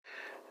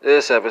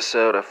This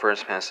episode of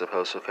First Past the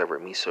Post will cover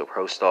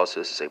misoprostol. So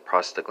this is a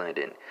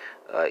prostaglandin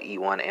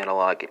E1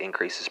 analog. It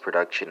increases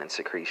production and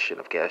secretion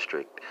of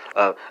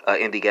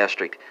in the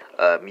gastric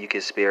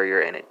mucus barrier,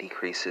 and it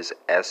decreases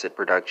acid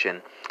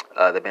production.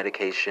 The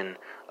medication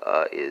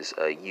is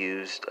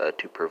used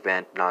to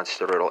prevent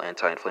nonsteroidal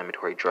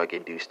anti-inflammatory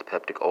drug-induced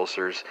peptic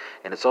ulcers,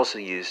 and it's also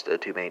used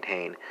to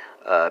maintain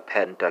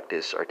patent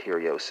ductus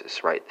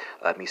arteriosus. Right,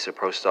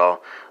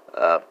 misoprostol.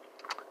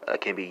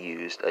 Can be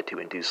used to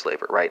induce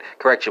labor, right?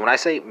 Correction. When I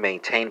say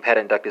maintain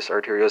patent ductus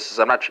arteriosus,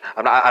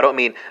 I don't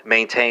mean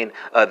maintain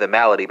the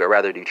malady, but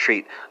rather to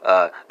treat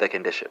the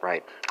condition,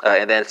 right?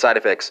 And then side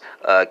effects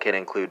can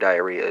include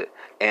diarrhea,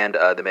 and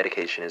the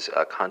medication is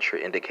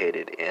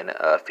contraindicated in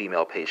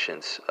female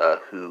patients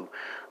who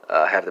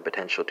have the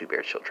potential to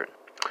bear children.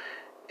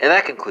 And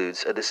that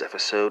concludes this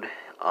episode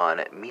on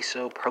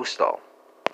misoprostol.